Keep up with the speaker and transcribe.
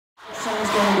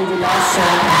Song's going to be the last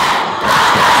song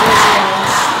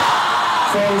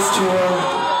for this tour.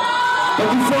 But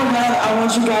before that, I want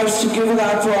you guys to give it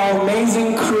up for our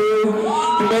amazing crew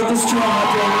who made this tour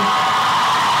happen.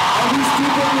 All these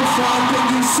people in the front,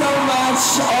 thank you so much.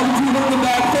 All the people in the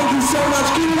back, thank you so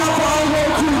much. Give it up for our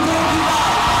whole crew. Thank you.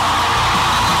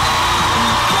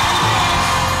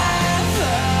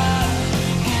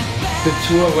 The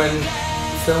tour went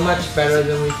so much better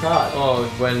than we thought. Oh,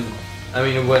 it went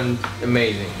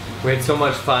amazing. We had so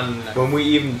much fun. When we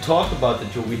even talked about the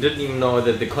tour, we didn't even know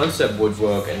that the concept would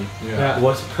work, and it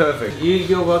was perfect.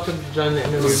 You're welcome to join the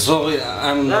interview. Sorry,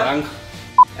 I'm drunk.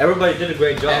 Everybody did a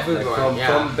great job. Everyone,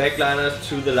 from backliners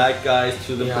to the light guys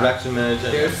to the production manager.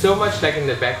 There's so much like in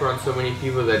the background, so many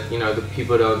people that the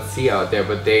people don't see out there,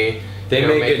 but they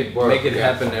make it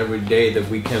happen every day that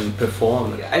we can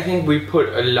perform. I think we put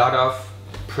a lot of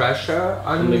pressure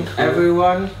on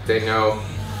everyone. They know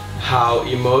how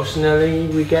emotionally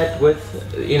we get with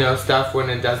stuff when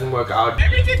it doesn't work out.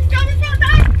 Everything's coming from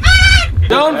that.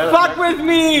 Don't fuck with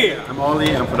me! I'm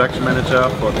Ollie, I'm production manager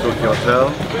for Tokio Hotel.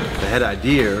 They had an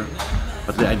idea,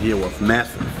 but the idea was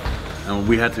massive. And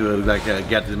we had to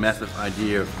get the massive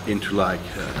idea into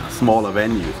smaller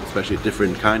venues, especially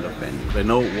different kind of venues. They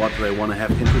know what they want to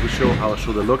have into the show, how it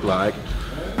should look like.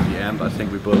 In the end, I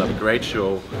think we built up a great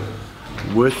show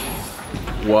with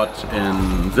what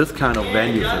in this kind of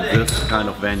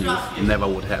venues never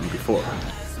would happen before.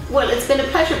 Well, it's been a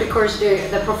pleasure because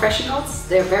they're professionals,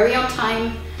 they're very on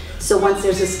time. So once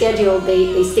there's a schedule,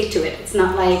 they stick to it. It's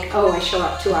not like, oh, I show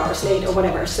up 2 hours late or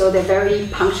whatever. So they're very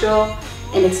punctual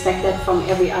and expect that from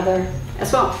every other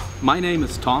as well. My name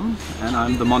is Tom and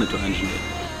I'm the monitor engineer.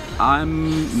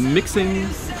 I'm mixing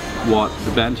what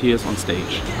the band hears on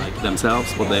stage, like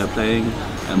themselves, what they are playing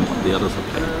and what the others are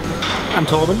playing. I'm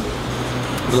Torben,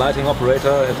 the lighting operator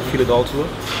at the Feel It All tour.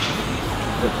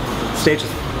 The stage is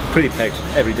pretty packed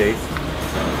every day,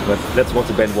 but that's what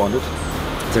the band wanted.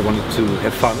 They wanted to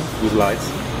have fun with lights.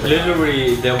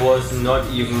 Literally, there was not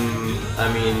even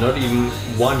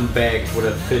one bag would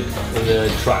have fit in the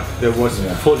truck. There was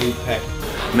fully packed.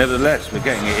 Nevertheless, we're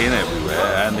getting it in everywhere,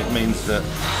 and it means that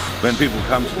when people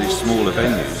come to these smaller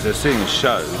venues, they're seeing a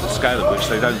show, the scale of which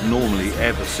they don't normally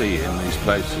ever see in these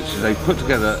places. They put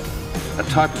together a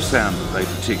type of sound that they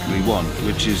particularly want,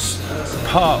 which is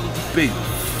part big,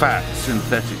 fat,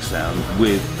 synthetic sound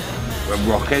with a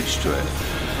rock edge to it.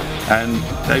 And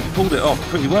they pulled it off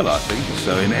pretty well, I think.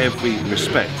 So in every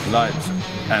respect, lights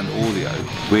and audio,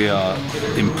 we are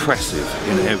impressive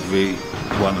in every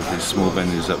one of these small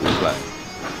venues that we play.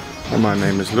 My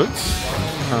name is Lutz,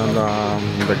 and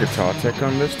I'm the guitar tech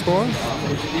on this tour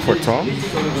for Tom.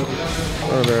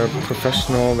 They're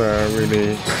professional, they're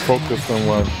really focused on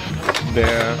what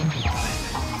their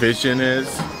vision is,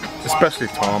 especially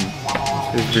Tom.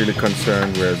 He's really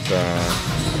concerned with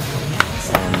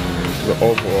the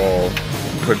overall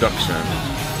production.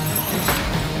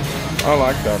 I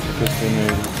like that because then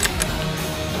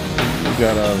you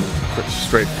got a pretty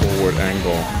straightforward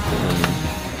angle and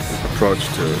approach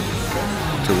to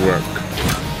work.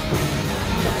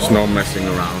 There's no messing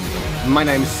around. My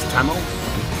name is Tamil.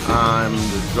 I'm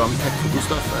the drum tech for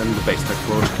Gustav and the bass tech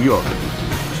for York.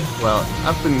 Well,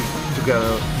 I've been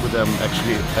together with them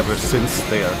actually ever since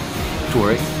they are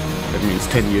touring. That means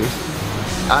 10 years.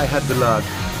 I had the luck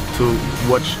to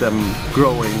watch them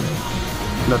growing,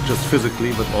 not just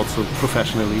physically but also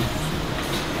professionally,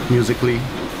 musically,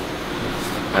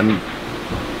 and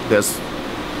there's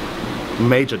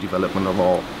major development of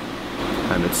all,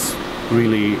 and it's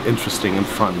really interesting and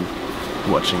fun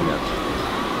watching that.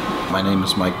 My name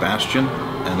is Mike Bastian,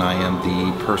 and I am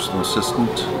the personal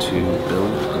assistant to Bill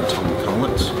and Tom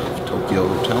Collins of Tokio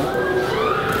Hotel.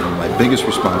 And my biggest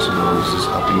responsibility is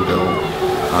helping Bill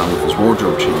with his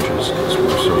wardrobe changes, because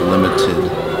we're so limited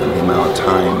in the amount of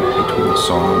time between the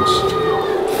songs.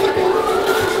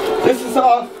 This is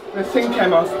off. The thing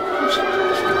came off.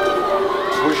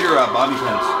 Where's your bobby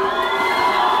pins?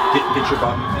 Get your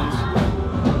bobby pins.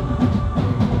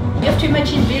 You have to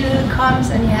imagine Bill comes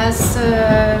and he has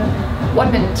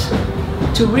 1 minute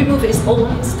to remove his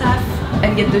old stuff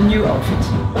and get the new outfit.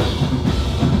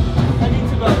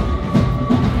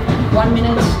 1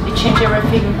 minute, he change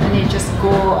everything and he just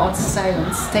go outside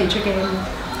on stage again.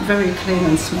 Very clean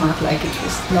and smart, like it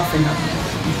was nothing happening.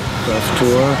 First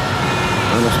tour,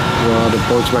 the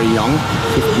boys were young,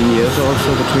 15 years also,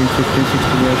 between 15 and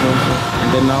 16 years also. And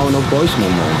they're now no boys no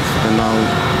more. They're now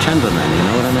gentlemen, you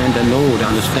know what I mean? They know, they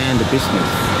understand the business.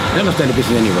 They understand the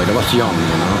business anyway, they was young,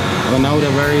 you know. But now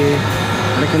they're very,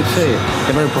 I can say,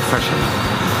 they're very professional.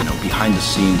 You know, behind the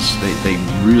scenes, they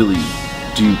really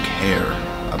do care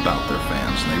about their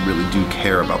fans, and they really do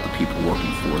care about the people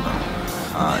working for them.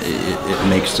 It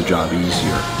makes the job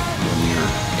easier when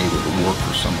you're able to work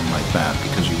for someone like that,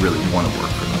 because you really want to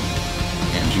work for them,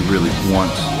 and you really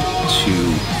want to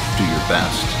do your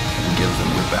best and give them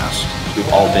your best. We've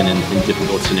all been in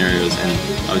difficult scenarios, and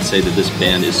I would say that this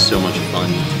band is so much fun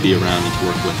to be around and to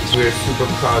work with. We're super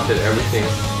proud that everything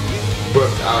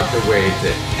worked out the way it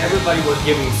did. Everybody was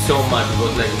giving so much. It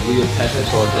was like a real passion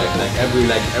project. Like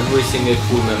every single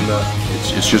crew member.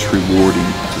 It's just rewarding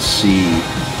to see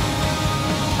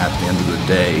at the end of the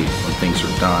day, when things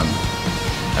are done,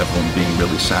 everyone being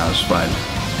really satisfied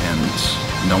and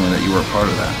knowing that you were a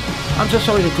part of that. I'm just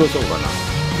sorry it goes over now.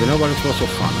 You know, but it was so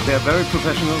fun. They're very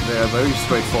professional, they're very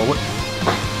straightforward,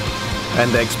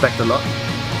 and they expect a lot,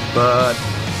 but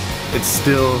it's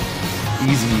still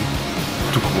easy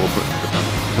to cooperate with them,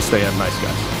 because they are nice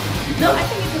guys. No, I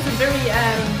think it was a very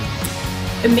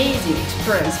amazing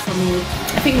experience for me.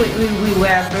 I think we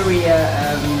were very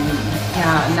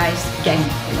nice gang,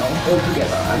 you know, all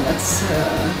together, and that's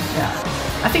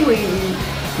I think we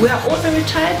are all very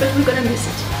tired, but we're gonna miss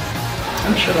it.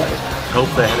 I'm sure of it. Hope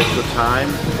they had a good time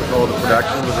with all the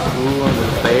production, with the crew, and with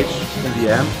the stage in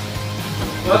the end.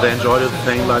 But they enjoyed it the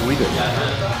same like we did.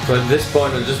 So at this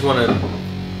point, I just want to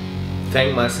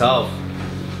thank myself